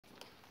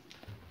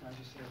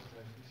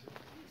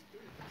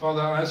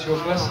Father, I ask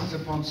your blessings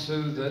upon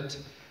Sue, that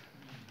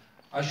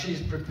as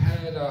she's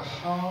prepared her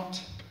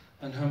heart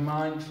and her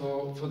mind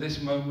for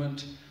this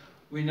moment,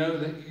 we know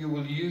that you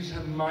will use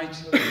her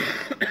mightily,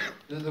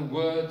 that the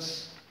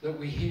words that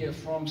we hear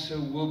from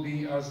Sue will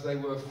be as they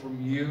were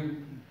from you,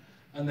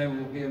 and they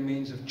will be a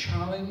means of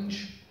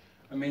challenge,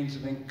 a means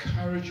of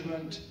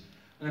encouragement,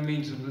 and a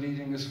means of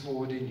leading us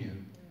forward in you.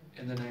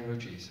 In the name of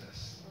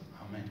Jesus.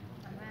 Amen.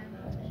 Amen.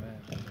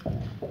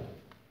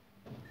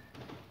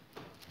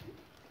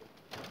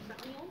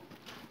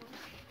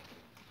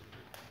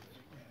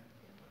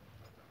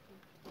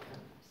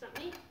 Is that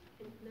me?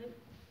 No.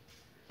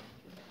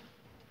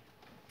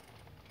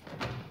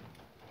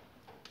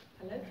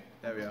 Hello?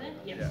 There we are.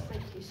 Yes, yeah.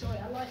 thank you. Sorry,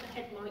 I like the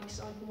head mic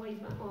so I can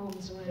wave my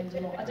arms around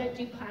a lot. I don't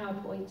do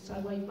PowerPoint, so I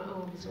wave my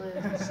arms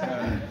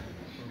around.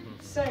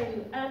 So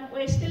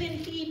we're still in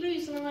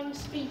Hebrews, and I'm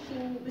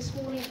speaking this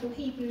morning from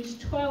Hebrews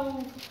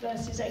 12,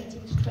 verses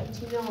 18 to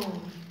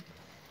 29.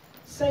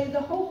 So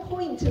the whole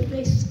point of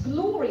this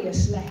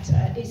glorious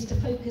letter is to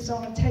focus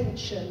our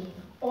attention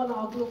on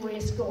our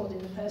glorious God in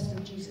the person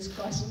of Jesus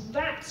Christ, and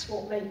that's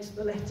what makes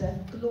the letter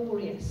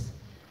glorious.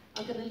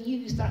 I'm going to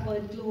use that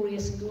word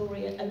glorious and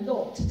gloria a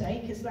lot today,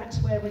 because that's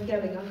where we're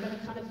going. I'm going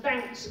to kind of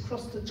bounce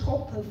across the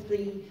top of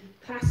the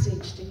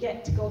passage to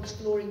get to God's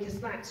glory,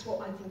 because that's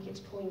what I think it's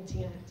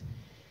pointing at.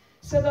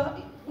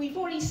 So we've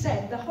already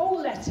said the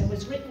whole letter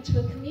was written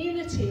to a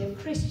community of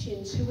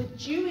Christians who were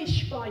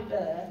Jewish by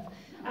birth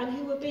and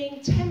who were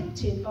being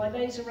tempted by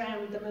those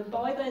around them and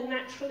by their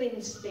natural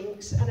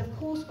instincts, and of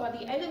course by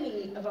the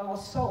enemy of our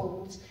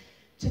souls,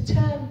 to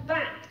turn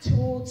back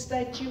towards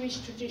their Jewish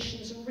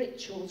traditions and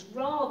rituals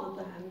rather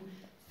than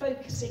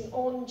focusing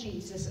on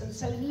Jesus, and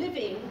so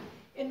living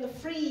in the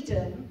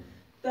freedom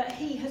that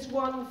he has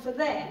won for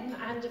them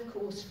and of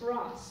course for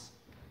us.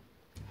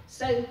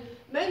 So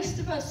most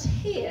of us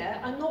here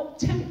are not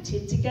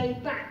tempted to go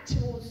back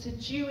towards the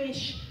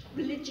Jewish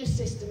religious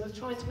system of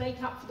trying to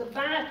make up for the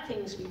bad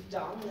things we've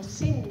done, the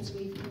sins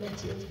we've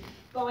committed,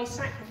 by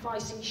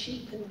sacrificing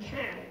sheep and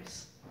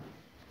cows.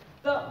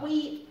 But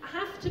we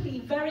have to be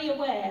very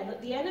aware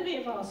that the enemy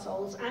of our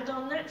souls and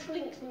our natural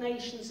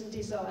inclinations and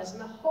desires and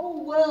the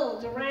whole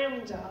world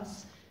around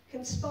us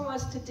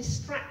conspires to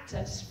distract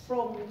us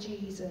from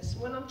Jesus.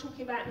 When I'm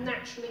talking about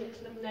natural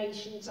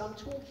inclinations, I'm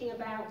talking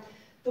about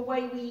the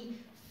way we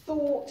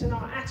thought and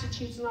our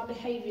attitudes and our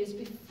behaviours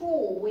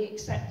before we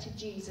accepted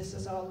Jesus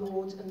as our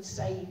Lord and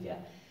Saviour.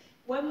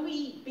 When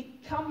we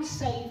become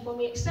saved, when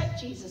we accept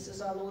Jesus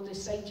as our Lord and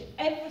Saviour,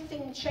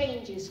 everything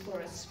changes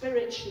for us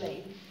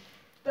spiritually.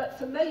 But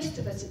for most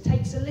of us, it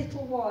takes a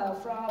little while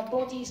for our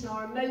bodies and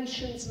our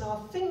emotions and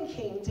our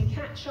thinking to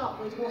catch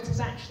up with what has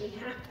actually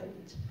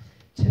happened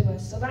to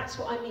us. So that's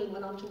what I mean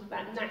when I'm talking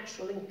about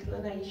natural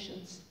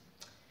inclinations.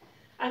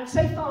 And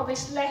so far,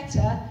 this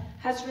letter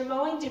has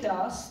reminded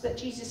us that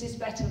Jesus is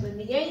better than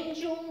the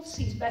angels,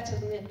 he's better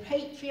than the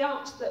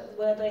patriarchs that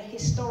were the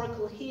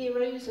historical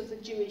heroes of the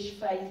Jewish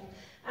faith,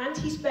 and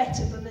he's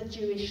better than the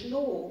Jewish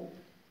law.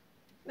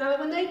 Now, there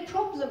were no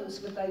problems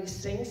with those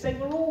things. They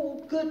were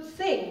all good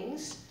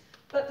things.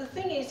 But the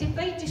thing is, if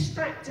they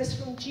distract us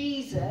from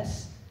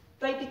Jesus,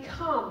 they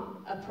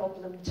become a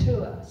problem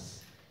to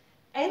us.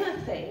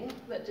 Anything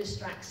that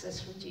distracts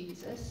us from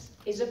Jesus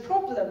is a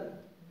problem.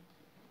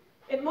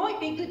 It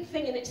might be a good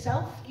thing in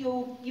itself,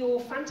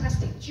 your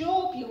fantastic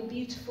job, your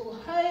beautiful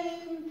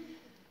home,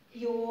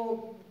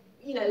 your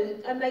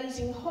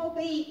amazing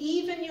hobby,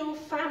 even your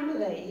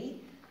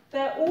family.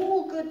 They're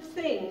all good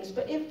things,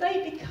 but if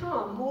they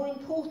become more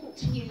important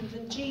to you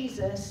than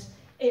Jesus,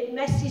 it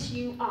messes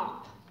you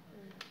up.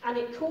 And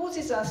it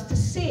causes us to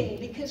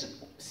sin,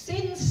 because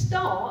sin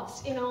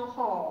starts in our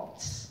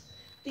hearts.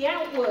 The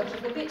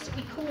outworking, the bits that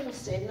we call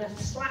sin, the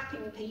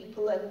slapping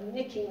people and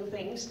nicking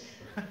things,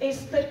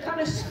 is the kind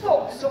of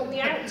spots on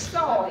the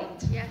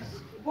outside. Yes.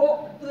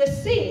 What the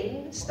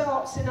sin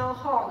starts in our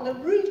heart, and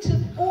the root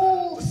of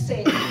all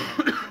sin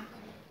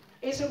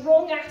is a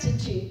wrong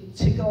attitude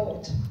to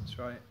God. That's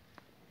right.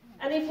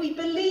 And if we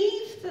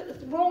believe the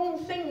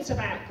wrong things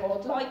about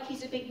God, like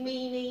he's a big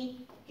meanie,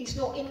 he's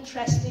not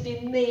interested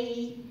in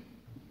me,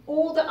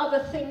 all the other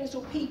things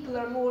or people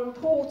are more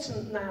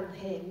important than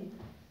him,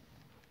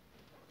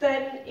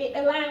 then it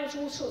allows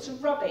all sorts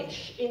of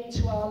rubbish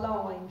into our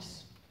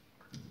lives.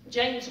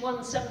 James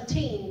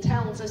 1:17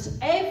 tells us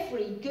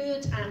every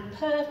good and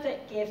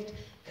perfect gift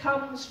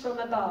comes from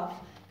above,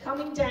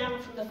 coming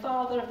down from the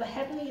Father of the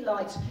heavenly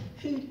lights,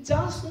 who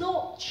does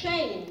not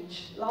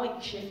change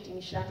like shifting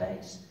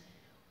shadows.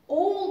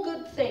 All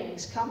good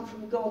things come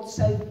from God,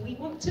 so we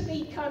want to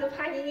be kind of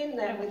hanging in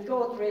there with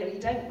God, really,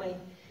 don't we?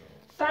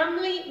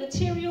 Family,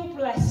 material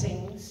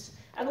blessings,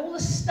 and all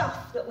the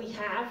stuff that we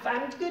have,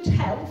 and good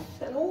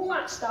health, and all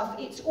that stuff,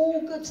 it's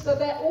all good, so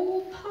they're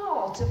all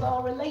part of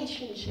our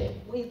relationship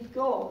with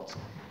God.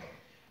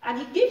 And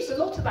he gives a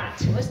lot of that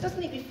to us,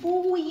 doesn't he,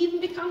 before we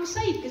even become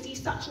saved, because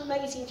he's such an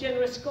amazing,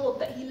 generous God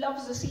that he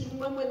loves us even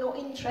when we're not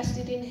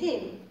interested in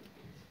him.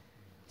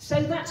 So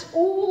that's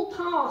all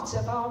part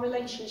of our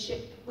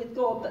relationship with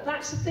God, but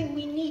that's the thing,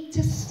 we need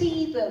to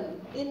see them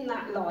in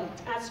that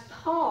light as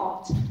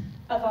part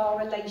of our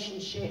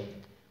relationship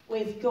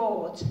with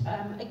God.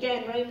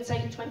 Again, Romans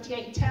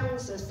 8:28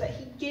 tells us that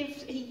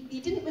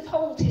he didn't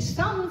withhold his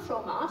son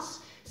from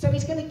us, so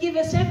he's going to give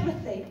us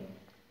everything.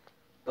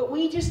 But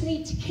we just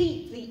need to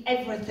keep the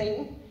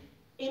everything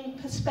in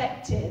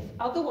perspective,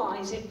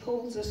 otherwise it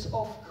pulls us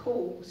off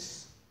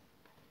course.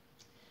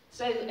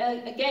 So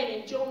again,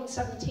 in John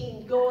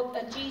 17,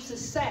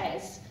 Jesus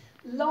says,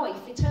 life,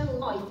 eternal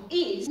life,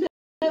 is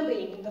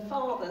knowing the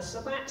Father.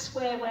 So that's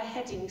where we're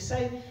heading.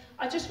 So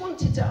I just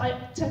wanted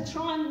to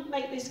try and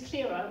make this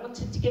clearer. I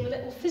wanted to give a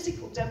little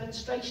physical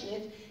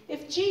demonstration.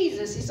 If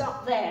Jesus is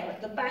up there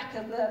at the back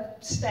of the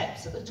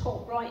steps at the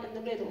top, right in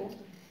the middle,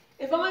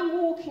 if I'm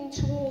walking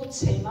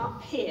towards him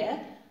up here,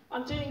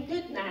 I'm doing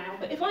good now.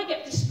 But if I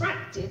get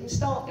distracted and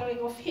start going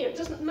off here, it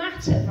doesn't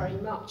matter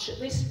very much at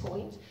this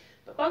point.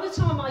 But by the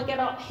time I get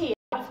up here,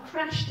 I've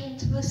crashed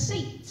into the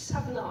seats,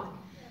 haven't I?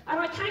 And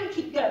I can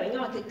keep going.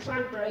 I could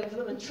clamber over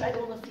them and tread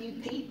on a few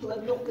people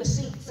and knock the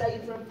seats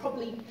over and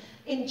probably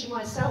injure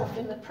myself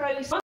in the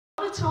process. By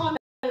the time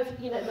of,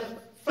 the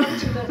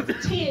front of the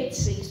tiered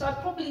seats, I'd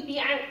probably be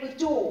out the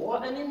door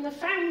and in the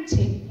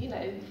fountain,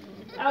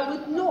 I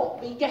would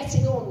not be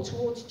getting on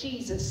towards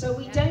Jesus. So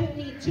we don't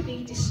need to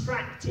be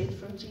distracted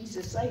from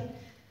Jesus. So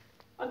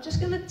I'm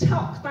just going to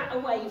tuck that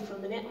away for a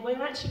minute, and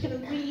we're actually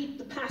going to read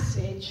the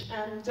passage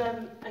and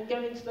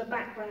go into the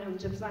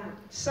background of that.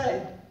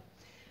 So,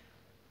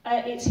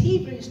 it's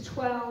Hebrews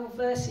 12,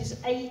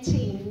 verses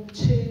 18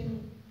 to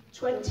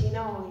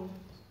 29.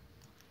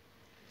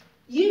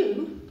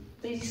 You,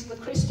 these are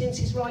the Christians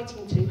he's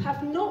writing to,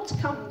 have not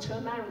come to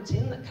a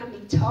mountain that can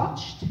be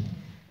touched,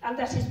 and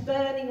that is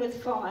burning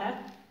with fire,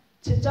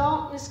 to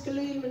darkness,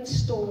 gloom and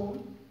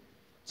storm,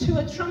 to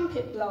a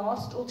trumpet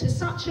blast, or to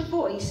such a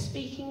voice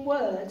speaking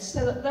words,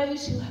 so that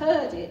those who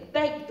heard it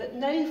begged that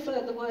no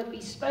further word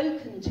be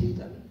spoken to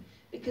them,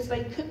 because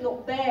they could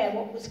not bear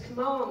what was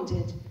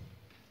commanded.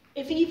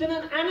 If even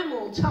an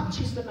animal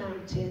touches the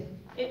mountain,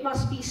 it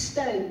must be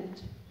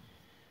stoned.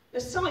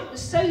 The sight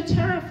was so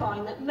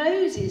terrifying that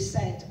Moses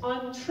said,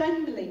 I'm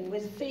trembling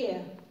with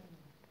fear.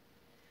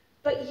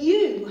 But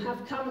you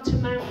have come to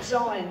Mount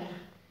Zion,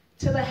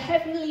 to the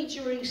heavenly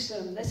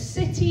Jerusalem, the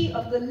city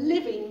of the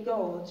living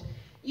God.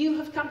 You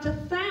have come to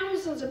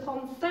thousands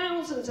upon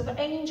thousands of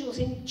angels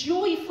in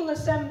joyful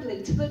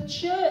assembly, to the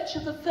church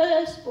of the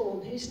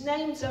firstborn, whose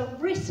names are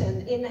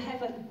written in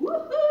heaven.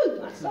 Woohoo!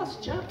 That's us,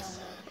 chaps.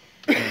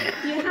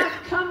 You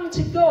have come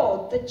to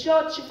God, the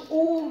judge of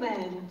all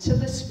men, to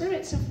the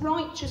spirits of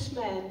righteous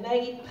men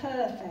made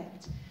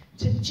perfect,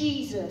 to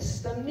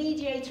Jesus, the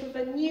mediator of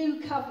a new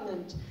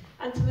covenant,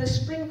 and to the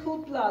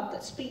sprinkled blood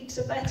that speaks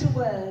a better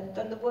word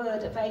than the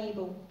word of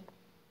Abel.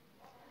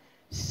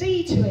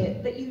 See to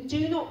it that you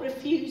do not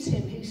refuse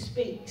him who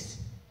speaks.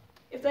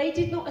 If they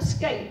did not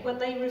escape when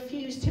they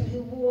refused him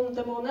who warned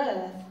them on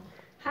earth,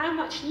 how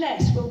much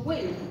less will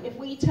we if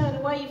we turn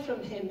away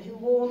from him who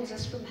warns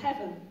us from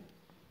heaven?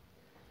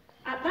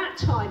 At that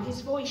time his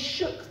voice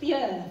shook the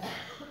earth,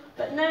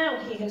 but now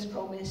he has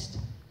promised,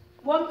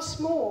 once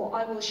more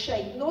I will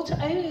shake not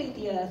only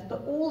the earth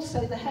but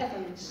also the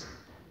heavens.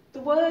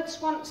 The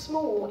words once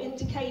more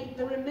indicate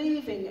the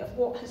removing of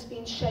what has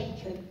been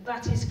shaken,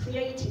 that is,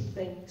 created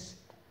things,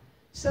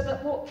 so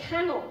that what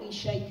cannot be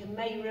shaken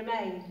may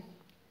remain.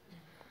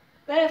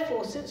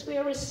 Therefore, since we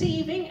are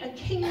receiving a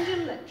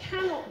kingdom that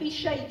cannot be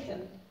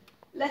shaken,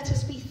 let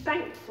us be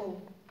thankful,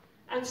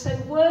 and so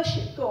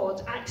worship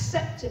God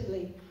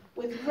acceptably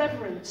with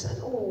reverence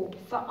and awe,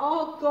 for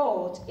our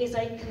God is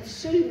a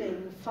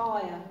consuming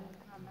fire.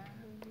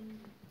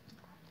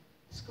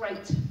 It's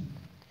great.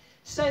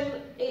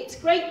 So it's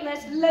great, and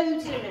there's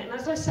loads in it, and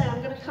as I say,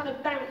 I'm going to kind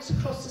of bounce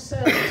across the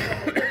surface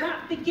of it. But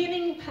that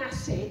beginning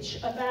passage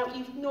about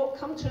you've not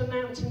come to a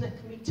mountain that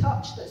can be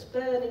touched, that's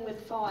burning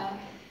with fire,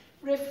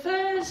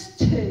 refers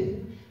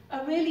to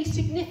a really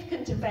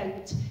significant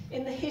event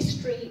in the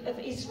history of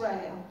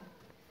Israel.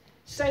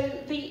 So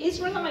the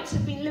Israelites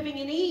have been living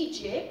in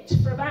Egypt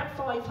for about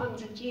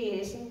 500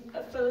 years, and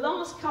for the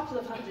last couple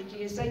of hundred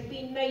years they've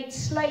been made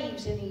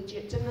slaves in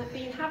Egypt, and they've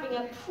been having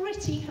a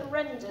pretty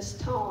horrendous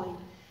time.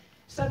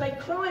 So they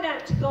cried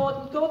out to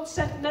God, and God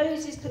sent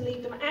Moses to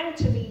lead them out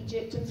of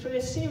Egypt, and through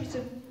a series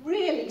of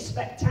really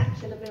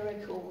spectacular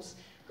miracles,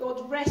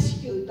 God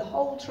rescued the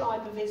whole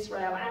tribe of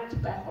Israel out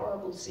of their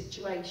horrible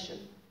situation.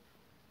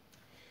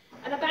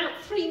 And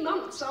about 3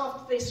 months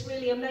after this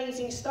really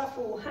amazing stuff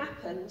all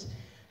happened,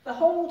 the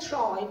whole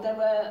tribe, there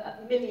were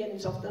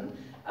millions of them,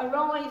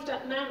 arrived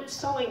at Mount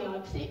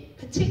Sinai, a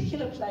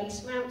particular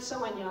place, Mount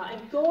Sinai,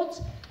 and God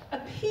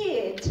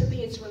appeared to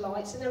the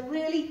Israelites in a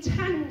really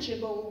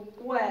tangible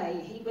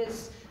way.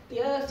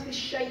 The earth was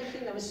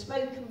shaking, there was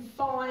smoke and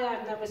fire,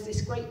 and there was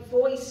this great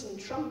voice and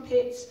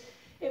trumpets.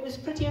 It was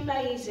pretty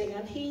amazing,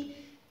 and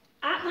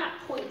at that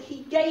point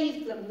he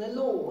gave them the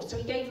law. So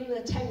he gave them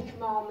the 10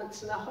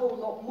 Commandments and a whole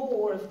lot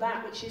more of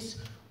that, which is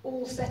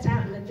all set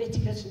out in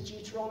Leviticus and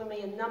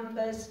Deuteronomy and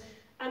Numbers.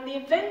 And the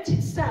event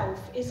itself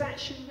is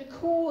actually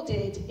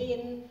recorded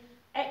in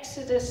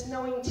Exodus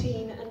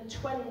 19 and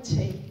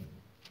 20.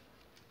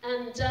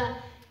 And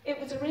it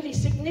was a really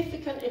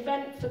significant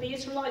event for the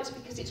Israelites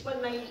because it's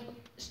when they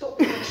stopped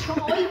being a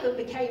tribe and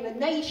became a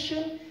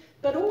nation.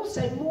 But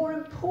also, more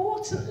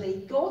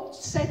importantly, God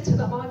said to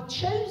them, I've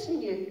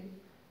chosen you.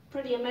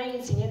 Pretty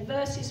amazing. In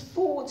verses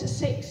 4 to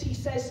 6, he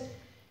says,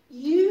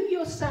 you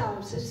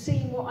yourselves have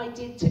seen what I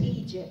did to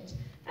Egypt,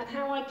 and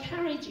how I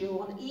carried you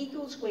on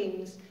eagle's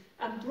wings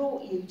and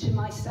brought you to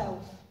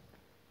myself.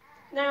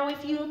 Now,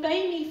 if you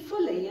obey me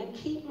fully and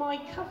keep my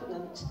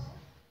covenant,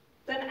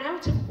 then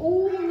out of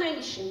all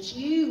nations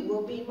you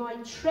will be my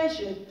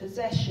treasured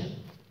possession.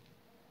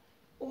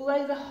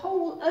 Although the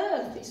whole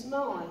earth is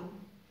mine,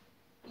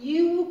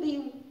 you will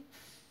be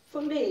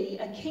for me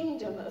a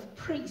kingdom of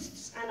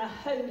priests and a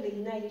holy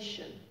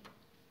nation.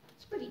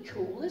 It's pretty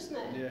cool, isn't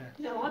it? Yeah.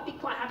 You know, I'd be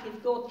quite happy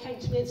if God came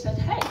to me and said,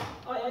 hey,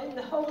 I own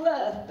the whole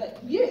earth, but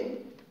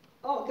you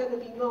are going to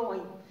be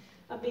mine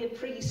and be a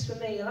priest for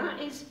me. That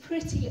is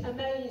pretty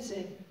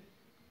amazing.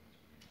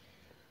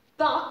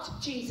 But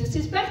Jesus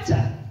is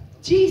better.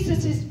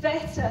 Jesus is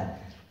better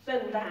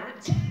than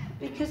that,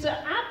 because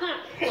at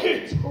that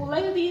point,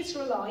 although the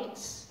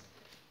Israelites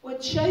were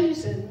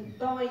chosen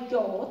by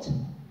God,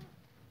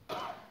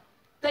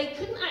 they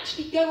couldn't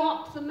actually go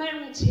up the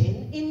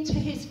mountain into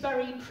his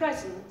very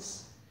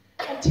presence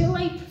until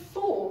they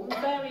performed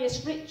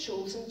various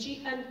rituals,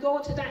 and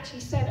God had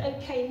actually said,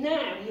 okay,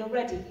 now you're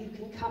ready, you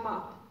can come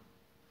up.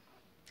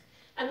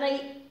 And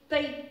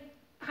they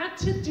had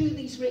to do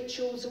these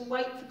rituals and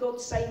wait for God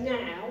to say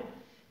now,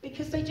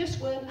 because they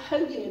just weren't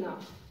holy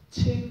enough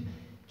to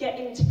get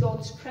into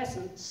God's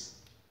presence.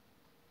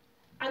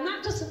 And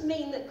that doesn't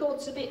mean that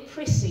God's a bit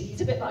prissy.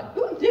 He's a bit like,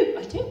 oh no,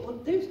 I don't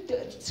want those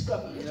dirty,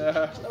 scrubby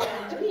little people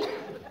around me.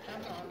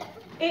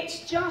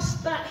 It's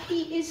just that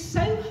he is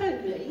so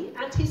holy,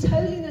 and his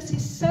holiness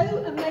is so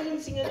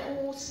amazing and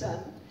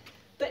awesome,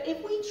 that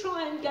if we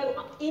try and go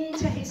up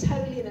into his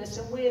holiness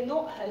and we're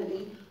not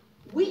holy,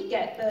 we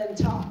get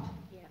burnt up.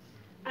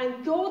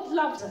 And God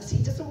loves us.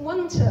 He doesn't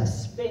want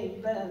us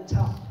being burnt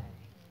up.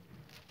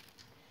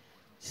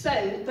 So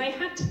they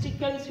had to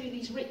go through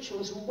these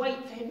rituals and wait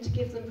for him to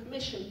give them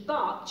permission.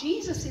 But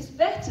Jesus is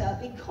better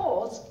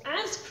because,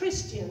 as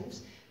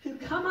Christians who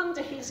come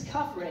under his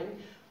covering,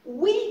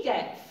 we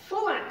get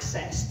full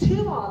access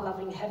to our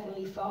loving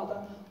Heavenly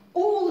Father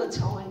all the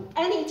time,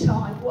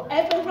 anytime,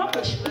 whatever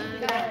rubbish we've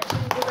been up to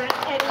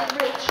without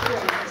any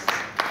rituals.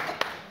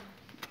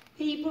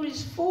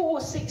 Hebrews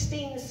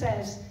 4:16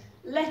 says,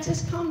 let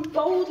us come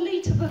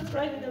boldly to the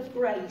throne of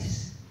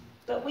grace,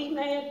 that we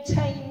may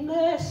obtain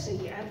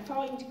mercy and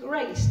find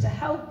grace to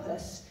help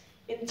us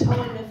in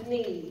time of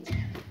need.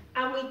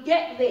 And we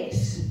get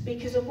this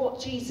because of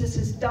what Jesus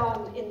has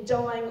done in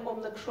dying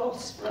on the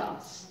cross for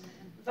us.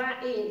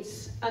 That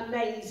is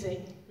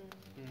amazing.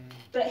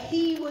 That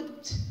he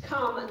would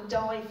come and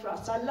die for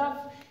us. I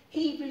love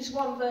Hebrews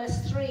 1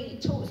 verse 3.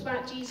 It talks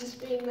about Jesus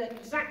being the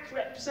exact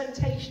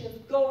representation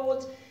of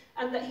God,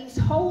 and that he's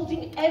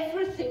holding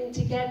everything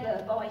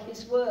together by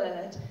his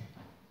word.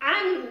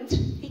 And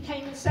he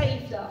came and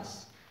saved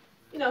us.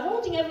 You know,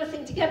 holding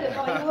everything together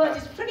by your word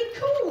is pretty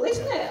cool,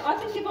 isn't it? I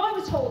think if I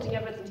was holding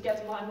everything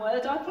together by my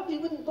word, I probably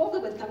wouldn't bother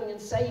with coming and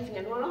saving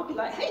anyone. I'd be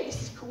like, hey,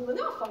 this is cool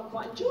enough, I'm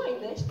quite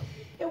enjoying this.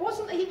 It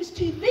wasn't that he was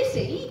too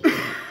busy,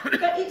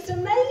 but it's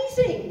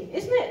amazing,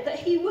 isn't it, that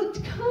he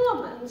would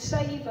come and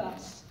save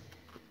us.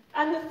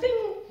 And the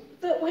thing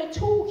that we're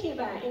talking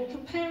about in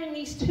comparing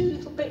these two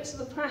little bits of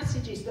the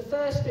passages, the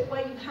first bit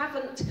where you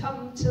haven't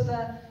come to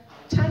the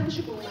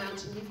tangible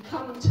mountain, you've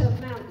come to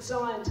Mount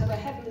Zion, to the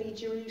heavenly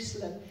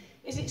Jerusalem,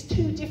 is it's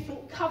two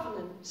different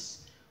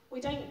covenants. We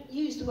don't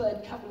use the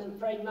word covenant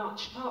very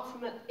much, apart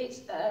from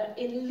it's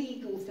in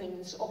legal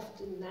things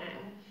often now.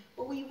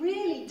 But we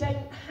really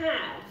don't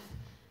have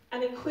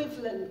an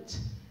equivalent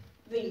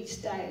these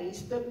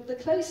days. The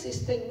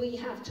closest thing we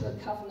have to a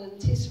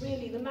covenant is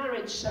really the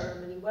marriage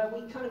ceremony, where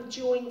we kind of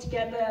join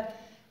together,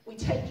 we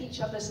take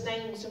each other's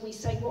names and we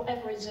say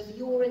whatever is of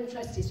your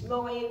interest is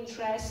my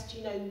interest,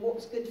 you know,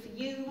 what's good for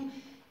you,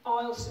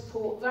 I'll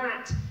support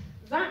that.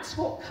 That's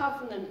what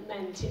covenant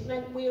meant. It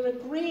meant we're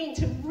agreeing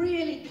to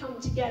really come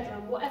together,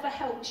 and whatever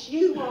helps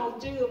you, I'll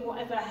do, and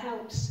whatever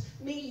helps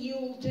me,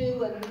 you'll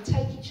do, and we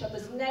take each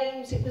other's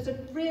names. It was a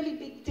really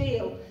big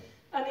deal.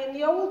 And in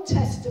the Old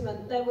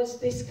Testament, there was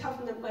this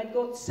covenant where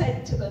God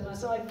said to them,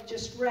 as I've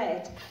just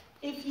read,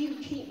 if you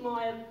keep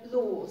my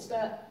laws,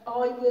 that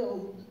I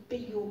will be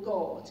your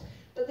God.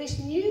 But this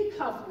new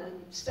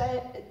covenant,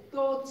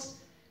 God's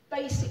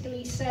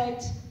basically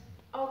said,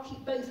 I'll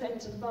keep both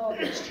ends of the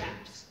bargain,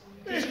 chaps,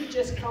 because you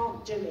just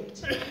can't do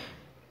it.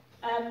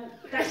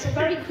 That's a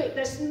very quick,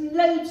 there's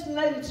loads and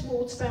loads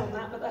more to say on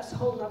that, but that's a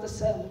whole other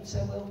sermon, so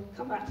we'll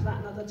come back to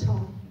that another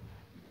time.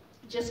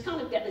 Just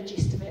kind of get the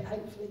gist of it,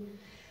 hopefully.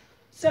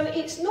 So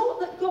it's not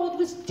that God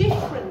was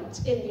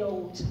different in the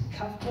Old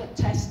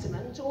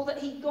Testament, or that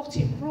he got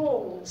it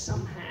wrong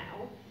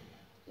somehow.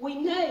 We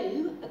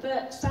know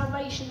that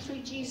salvation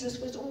through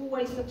Jesus was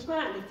always the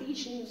plan.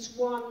 Ephesians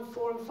 1,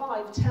 4 and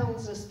 5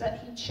 tells us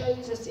that he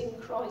chose us in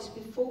Christ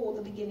before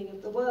the beginning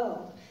of the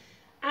world.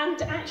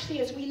 And actually,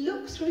 as we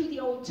look through the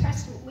Old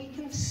Testament, we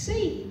can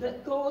see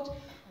that God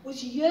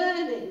was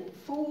yearning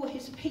for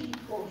his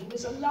people. He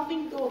was a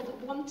loving God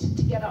that wanted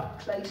to get up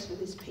close with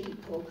his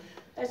people.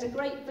 There's a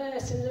great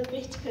verse in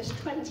Leviticus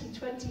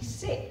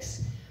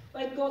 20:26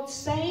 where God's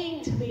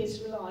saying to the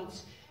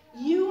Israelites,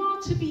 you are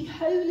to be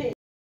holy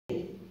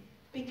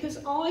because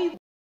I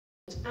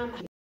am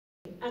holy,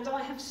 and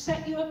I have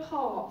set you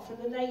apart from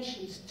the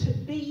nations to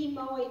be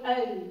my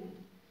own.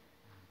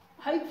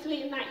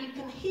 Hopefully in that you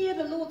can hear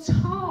the Lord's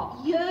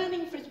heart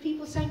yearning for his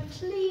people, saying,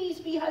 please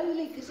be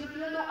holy, because if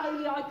you're not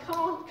holy, I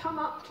can't come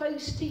up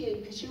close to you,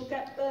 because you'll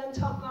get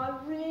burnt up, and I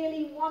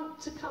really want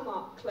to come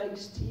up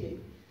close to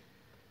you.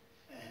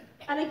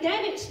 And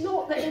again, it's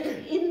not that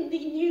in the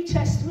New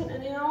Testament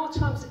and in our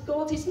times that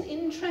God isn't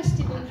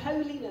interested in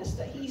holiness,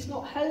 that he's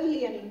not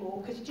holy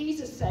anymore, because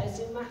Jesus says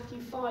in Matthew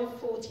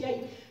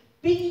 5:48,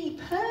 be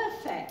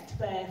perfect,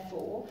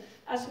 therefore,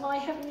 as my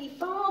heavenly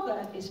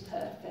Father is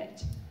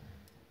perfect.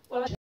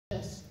 Well,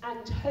 righteous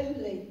and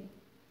holy.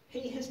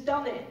 He has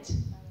done it.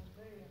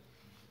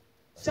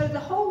 So the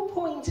whole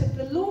point of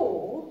the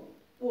law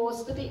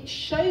was that it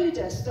showed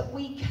us that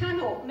we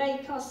cannot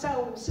make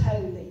ourselves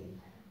holy.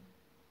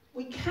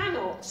 We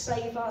cannot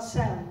save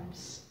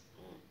ourselves.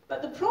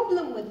 But the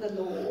problem with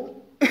the law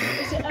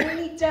is it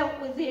only dealt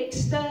with the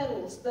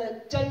externals,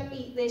 the don't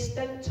eat this,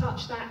 don't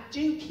touch that,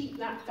 do keep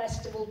that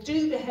festival,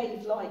 do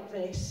behave like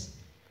this.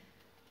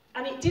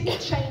 And it didn't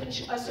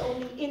change us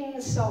on the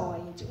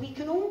inside. We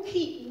can all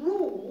keep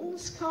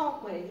rules,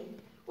 can't we,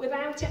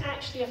 without it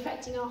actually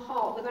affecting our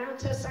heart,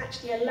 without us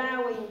actually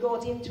allowing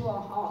God into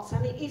our hearts.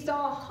 And it is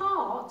our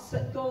hearts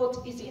that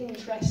God is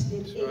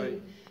interested in.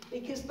 Right.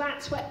 Because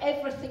that's where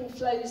everything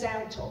flows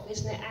out of,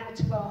 isn't it? Out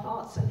of our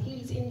hearts. And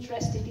he's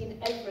interested in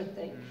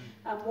everything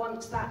and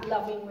wants that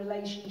loving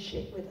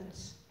relationship with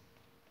us.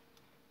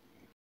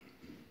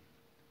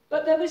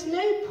 But there was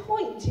no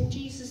point in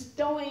Jesus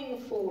dying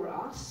for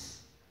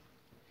us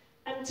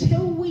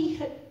until we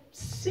had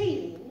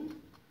seen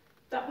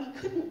that we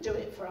couldn't do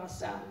it for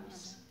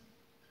ourselves.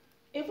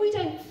 If we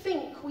don't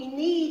think we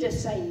need a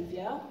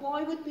saviour,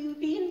 why would we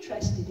be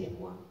interested in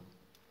one?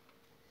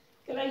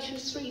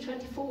 Galatians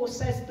 3:24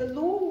 says, the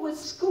law was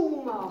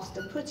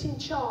schoolmaster put in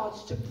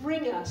charge to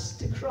bring us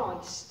to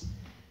Christ.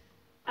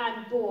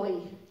 And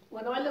boy,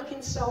 when I look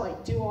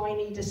inside, do I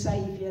need a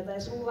saviour?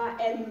 There's all that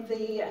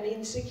envy and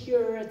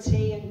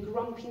insecurity and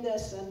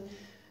grumpiness and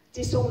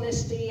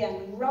dishonesty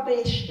and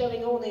rubbish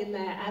going on in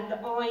there, and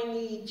I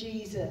need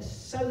Jesus.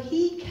 So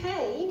he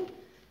came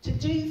to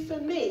do for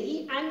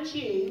me and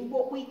you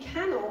what we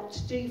cannot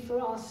do for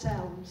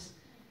ourselves.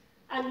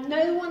 And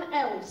no one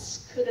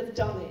else could have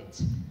done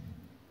it.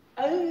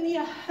 Only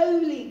a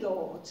holy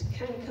God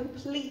can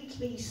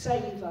completely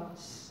save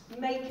us,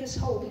 make us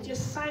whole. We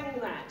just sang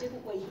that,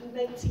 didn't we?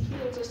 He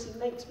heals us, he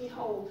makes me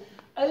whole.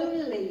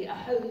 Only a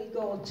holy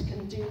God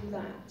can do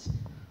that.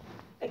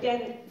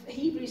 Again,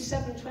 Hebrews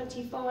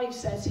 7:25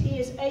 says, he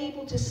is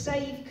able to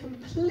save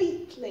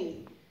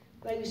completely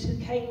those who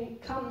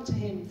come to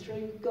him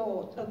through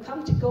God, or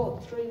come to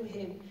God through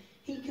him.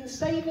 He can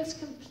save us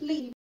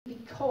completely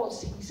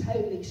because he's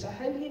holy. So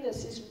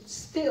holiness is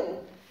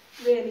still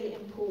really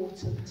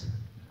important.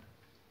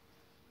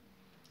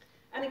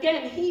 And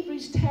again,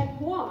 Hebrews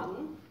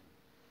 10:1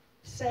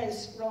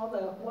 says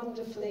rather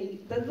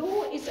wonderfully, the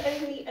law is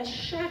only a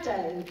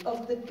shadow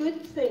of the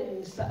good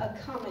things that are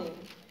coming,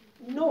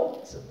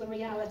 not the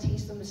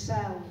realities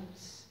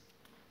themselves.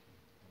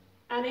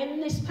 And in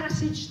this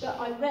passage that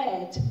I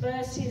read,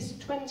 verses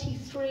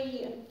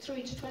 23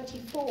 through to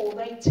 24,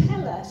 they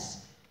tell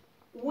us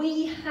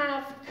we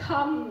have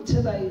come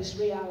to those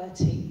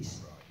realities.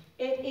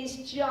 It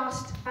is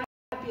just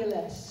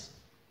fabulous.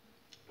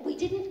 We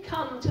didn't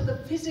come to the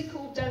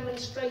physical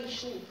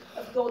demonstration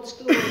of God's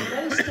glory.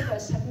 Most of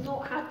us have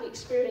not had the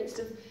experience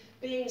of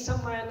being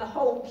somewhere and the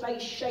whole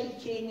place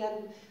shaking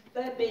and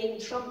there being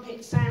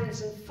trumpet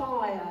sounds and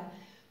fire.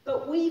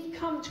 But we've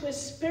come to a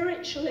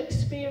spiritual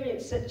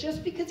experience that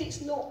just because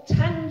it's not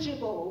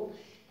tangible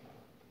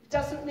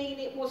doesn't mean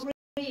it was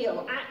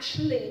real.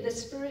 Actually, the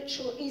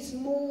spiritual is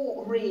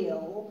more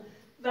real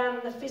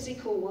than the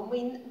physical.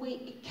 And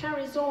it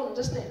carries on,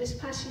 doesn't it, this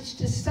passage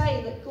to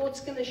say that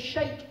God's going to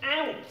shake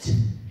out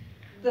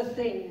the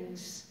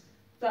things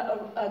that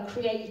are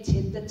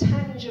created, the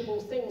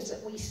tangible things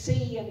that we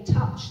see and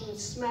touch and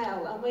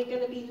smell, and we're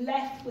going to be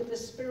left with the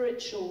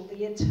spiritual,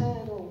 the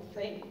eternal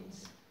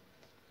things.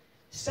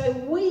 So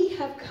we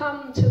have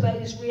come to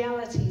those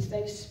realities,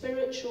 those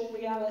spiritual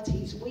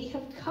realities. We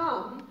have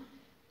come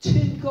to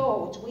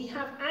God. We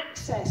have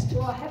access to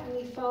our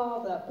Heavenly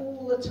Father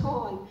all the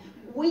time.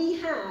 We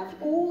have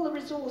all the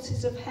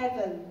resources of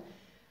heaven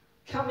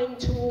coming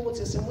towards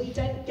us, and we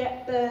don't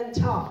get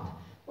burnt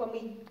up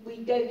when we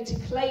go to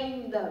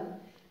claim them,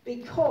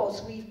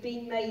 because we've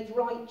been made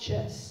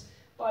righteous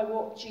by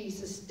what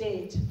Jesus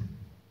did.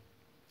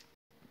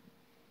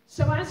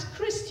 So as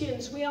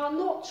Christians, we are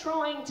not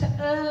trying to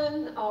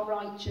earn our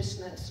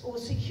righteousness or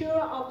secure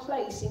our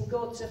place in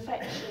God's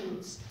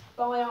affections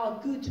by our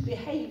good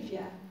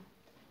behaviour,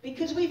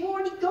 because we've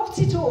already got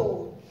it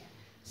all.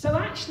 So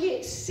actually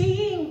it's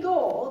seeing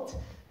God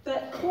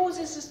that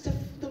causes us to,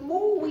 the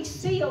more we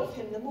see of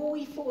him, the more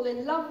we fall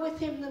in love with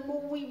him, the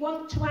more we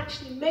want to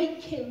actually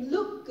make him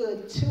look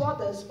good to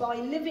others by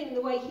living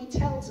the way he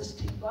tells us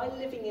to, by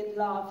living in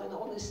love and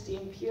honesty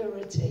and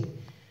purity.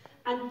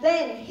 And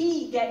then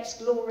he gets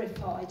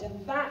glorified,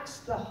 and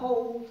that's the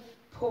whole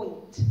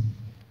point.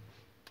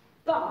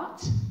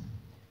 But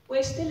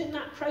we're still in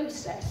that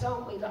process,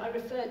 aren't we, that I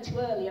referred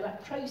to earlier,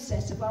 that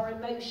process of our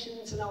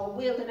emotions and our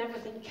will and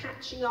everything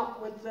catching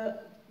up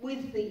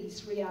with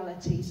these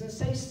realities. And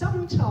so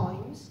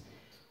sometimes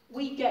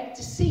we get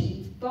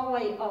deceived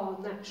by our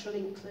natural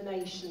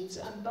inclinations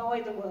and by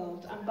the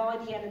world and by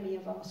the enemy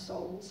of our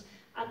souls,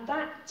 and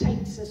that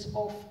takes us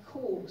off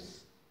course.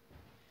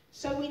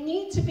 So we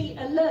need to be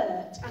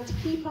alert and to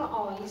keep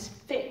our eyes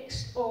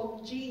fixed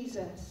on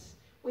Jesus.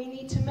 We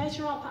need to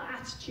measure up our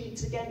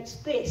attitudes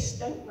against this,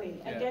 don't we?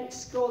 Yeah.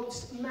 Against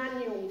God's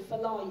manual for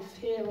life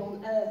here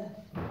on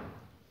earth.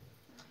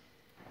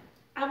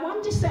 And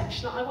one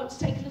deception that I want to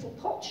take a little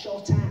pot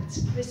shot at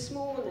this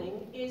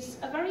morning is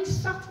a very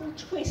subtle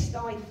twist,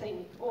 I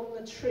think, on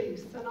the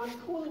truth, and I'm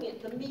calling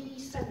it the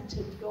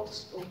me-centered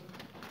gospel.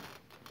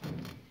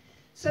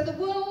 So the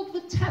world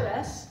would tell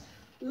us,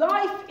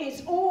 life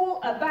is all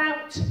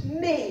about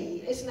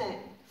me, isn't it?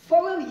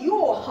 Follow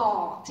your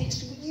heart.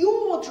 It's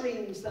your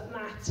dreams that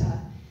matter.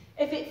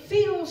 If it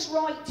feels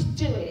right,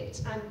 do it.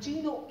 And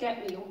do not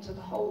get me onto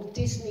the whole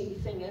Disney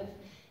thing of,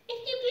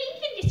 if you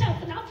believe in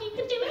yourself enough, you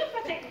can do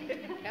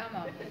everything. Come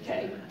on.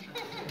 Okay.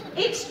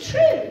 It's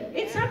true.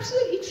 It's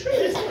absolutely true,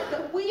 isn't it?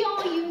 That we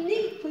are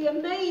unique. We are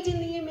made in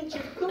the image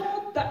of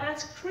God. That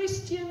as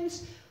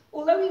Christians,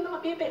 although we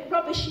might be a bit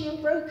rubbishy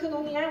and broken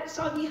on the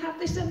outside, we have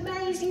this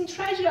amazing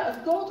treasure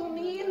of God on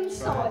the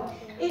inside.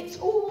 It's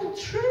all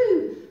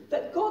true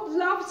that God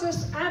loves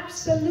us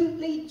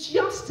absolutely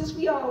just as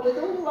we are, with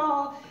all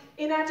our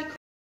inadequacies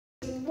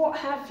and what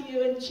have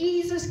you, and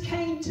Jesus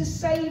came to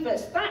save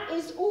us. That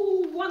is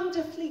all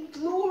wonderfully,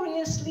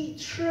 gloriously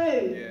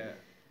true. Yeah.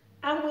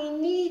 And we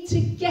need to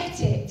get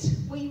it.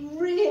 We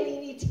really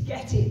need to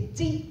get it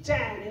deep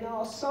down in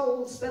our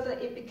souls so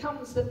that it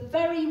becomes the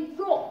very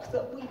rock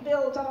that we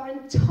build our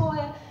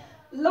entire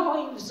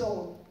lives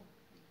on.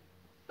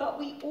 But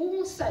we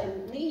also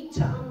need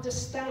to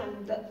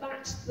understand that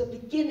that's the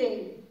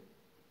beginning,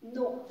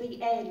 not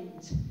the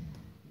end.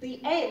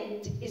 The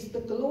end is the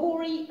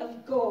glory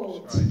of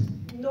God,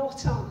 right,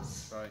 not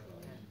us. Right.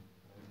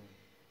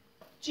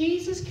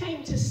 Jesus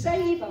came to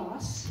save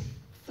us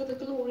for the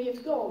glory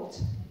of God.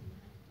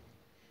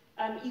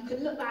 You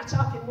can look that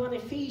up in 1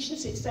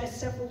 Ephesians. It says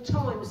several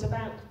times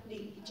about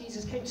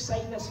Jesus came to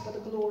save us for the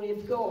glory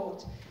of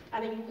God.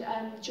 And in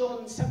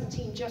John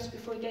 17, just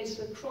before he goes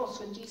to the cross,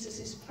 when Jesus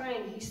is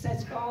praying, he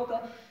says,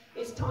 Father,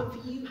 it's time for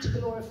you to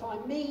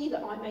glorify me,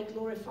 that I may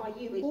glorify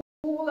you. It's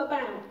all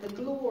about the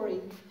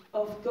glory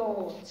of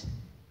God.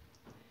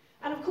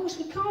 And of course,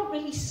 we can't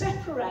really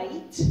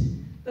separate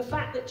the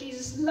fact that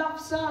Jesus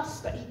loves us,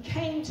 that he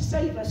came to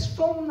save us,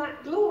 from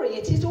that glory.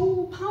 It is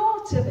all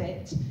part of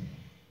it.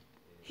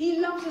 He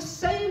loves us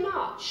so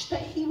much that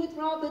he would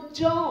rather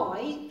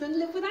die than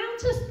live without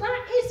us.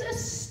 That is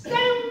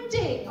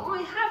astounding.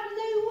 I have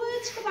no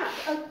words for that.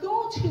 A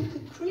God who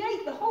could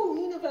create the whole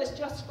universe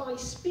just by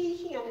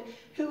speaking, and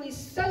who is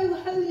so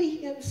holy he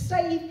can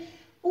save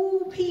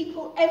all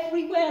people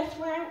everywhere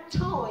throughout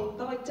time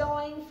by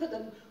dying for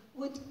them,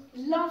 would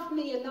love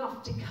me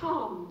enough to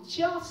come,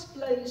 just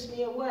blows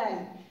me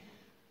away.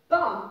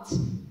 But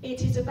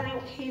it is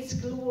about his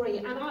glory,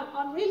 and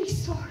I'm really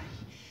sorry,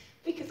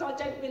 because I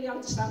don't really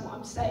understand what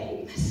I'm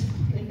saying this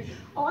morning.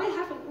 I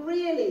haven't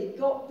really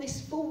got this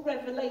full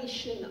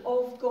revelation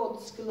of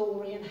God's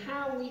glory and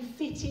how we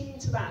fit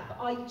into that, but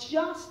I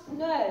just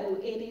know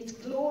it is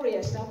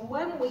glorious, and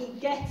when we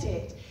get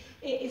it,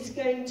 it is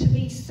going to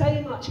be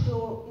so much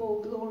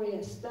more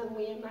glorious than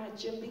we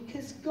imagine,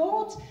 because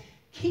God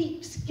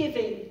keeps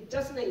giving,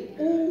 doesn't he?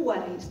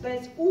 Always.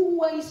 There's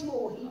always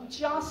more. He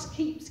just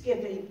keeps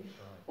giving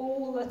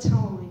all the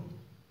time.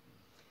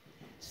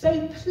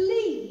 So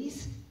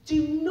please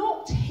do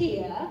not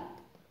hear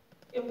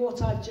in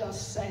what I've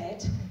just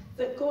said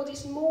that God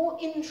is more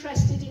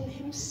interested in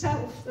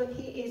himself than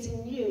he is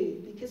in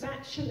you, because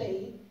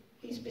actually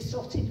he's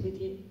besotted with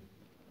you.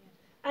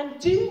 And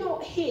do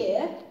not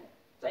hear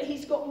that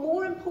he's got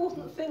more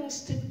important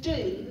things to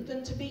do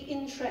than to be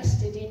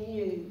interested in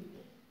you.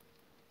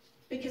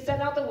 Because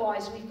then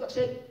otherwise we've got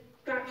to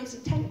grab his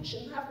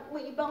attention, haven't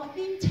we, by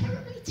being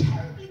terribly,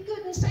 terribly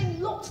good and saying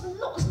lots and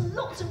lots and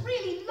lots of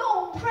really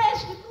long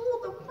prayers with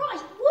all the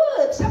right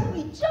words, haven't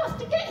we, just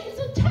to get his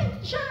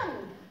attention.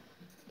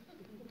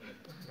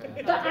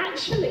 But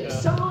actually,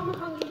 Psalm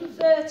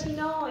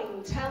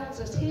 139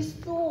 tells us his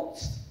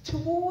thoughts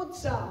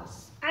towards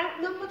us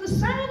outnumber the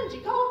sand.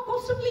 You can't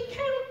possibly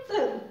count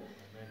them.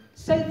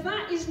 So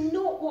that is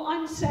not what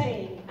I'm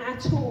saying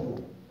at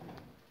all.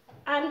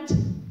 And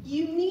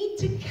You need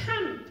to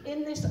camp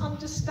in this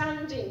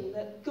understanding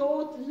that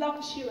God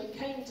loves you and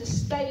came to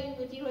stay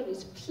with you and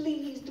is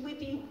pleased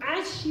with you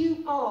as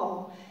you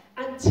are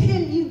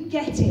until you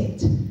get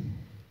it.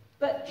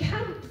 But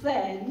camp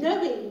there,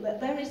 knowing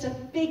that there is a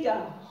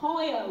bigger,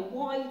 higher,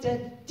 wider,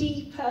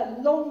 deeper,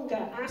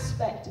 longer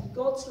aspect of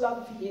God's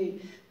love for you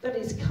that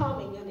is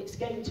coming, and it's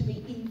going to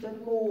be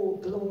even more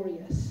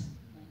glorious.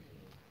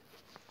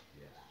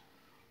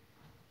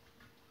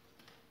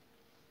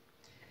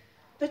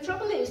 The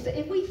trouble is that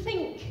if we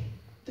think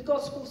the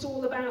gospel's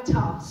all about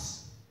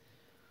us,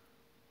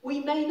 we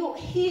may not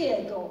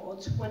hear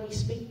God when he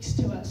speaks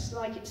to us.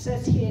 Like it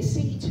says here,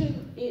 see to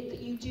it that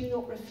you do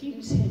not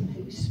refuse him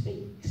who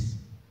speaks.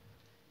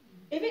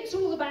 If it's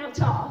all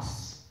about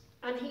us,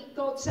 and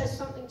God says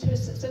something to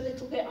us that's a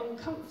little bit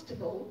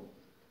uncomfortable,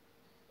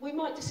 we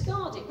might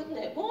discard it, wouldn't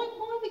it? Why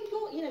would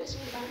God, it's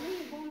all about me,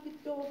 why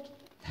would God,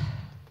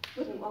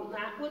 wouldn't want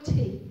that, would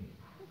he?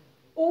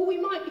 Or we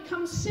might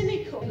become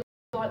cynical,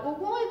 like, well,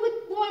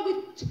 why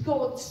would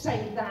God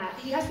say that?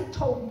 He hasn't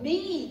told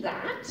me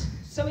that,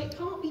 so it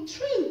can't be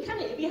true, can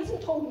it? If he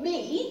hasn't told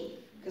me,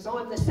 because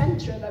I'm the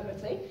centre of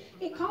everything,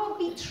 it can't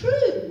be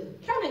true,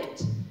 can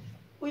it?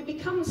 We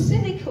become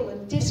cynical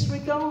and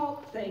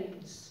disregard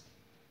things.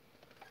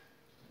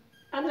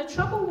 And the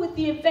trouble with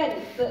the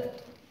event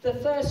that the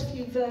first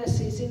few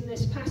verses in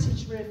this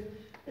passage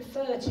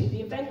refer to,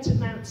 the event of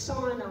Mount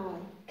Sinai,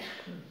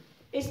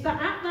 is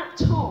that at that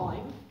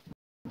time,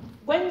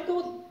 when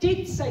God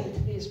did say to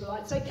the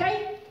Israelites,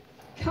 okay,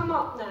 come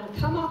up now,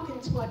 come up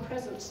into my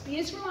presence, the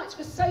Israelites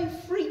were so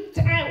freaked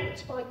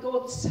out by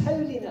God's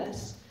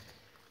holiness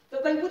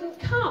that they wouldn't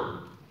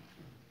come.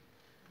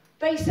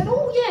 They said,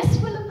 oh yes,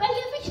 we'll obey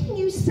everything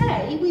you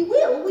say, we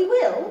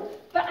will,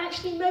 but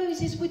actually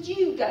Moses, would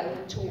you go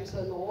and talk to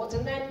the Lord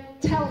and then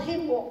tell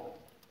him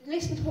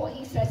listen to what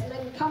he says and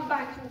then come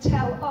back and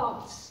tell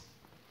us.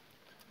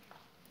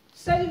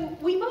 So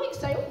we might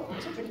say, oh,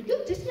 that's pretty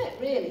good, isn't it,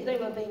 really? They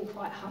were being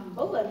quite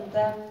humble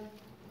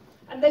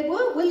and they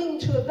were willing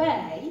to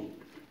obey,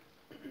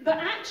 but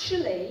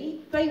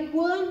actually they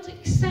weren't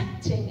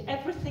accepting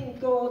everything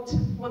God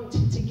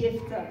wanted to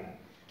give them.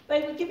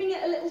 They were giving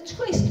it a little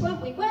twist,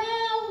 weren't we? Well,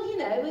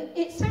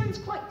 it sounds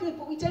quite good,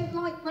 but we don't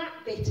like that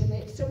bit of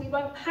it, so we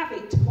won't have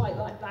it quite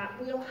like that.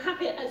 We'll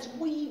have it as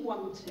we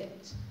want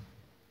it.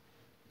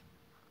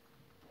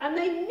 And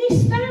they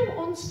missed out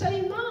on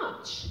so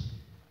much.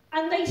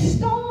 And they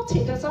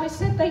started, as I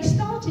said, they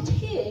started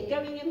here,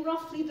 going in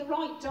roughly the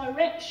right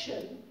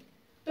direction,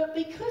 but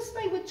because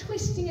they were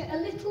twisting it a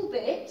little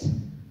bit,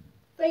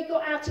 they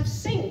got out of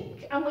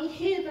sync, and we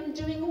hear them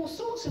doing all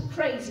sorts of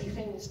crazy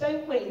things,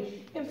 don't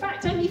we? In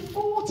fact, only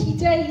 40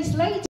 days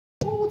later,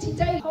 40 days,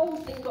 the whole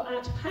thing got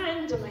out of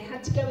hand, and they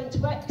had to go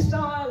into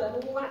exile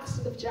and all that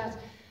sort of jazz.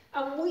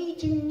 And we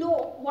do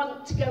not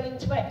want to go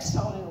into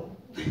exile.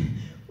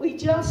 We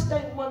just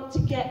don't want to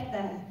get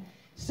there.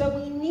 So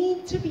we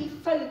need to be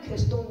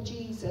focused on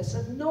Jesus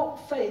and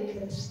not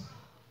focused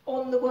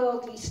on the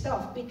worldly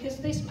stuff, because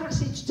this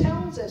passage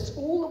tells us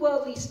all the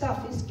worldly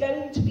stuff is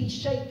going to be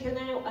shaken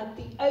out, and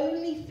the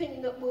only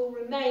thing that will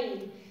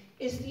remain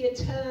is the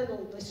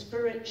eternal, the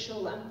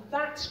spiritual, and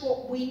that's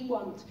what we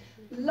want.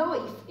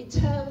 Life,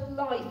 eternal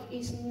life,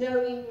 is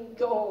knowing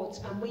God,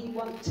 and we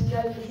want to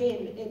know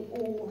him in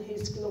all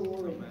his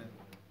glory. Amen.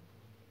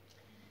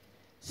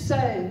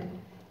 So,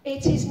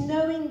 it is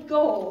knowing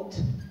God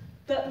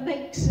that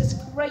makes us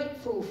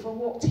grateful for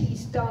what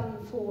he's done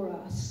for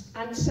us,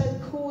 and so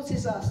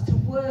causes us to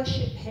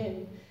worship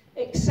him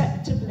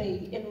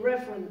acceptably in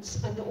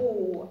reverence and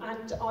awe,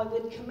 and I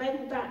would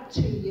commend that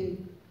to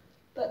you.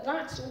 But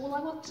that's all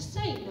I want to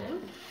say now,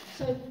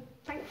 so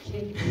thank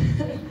you.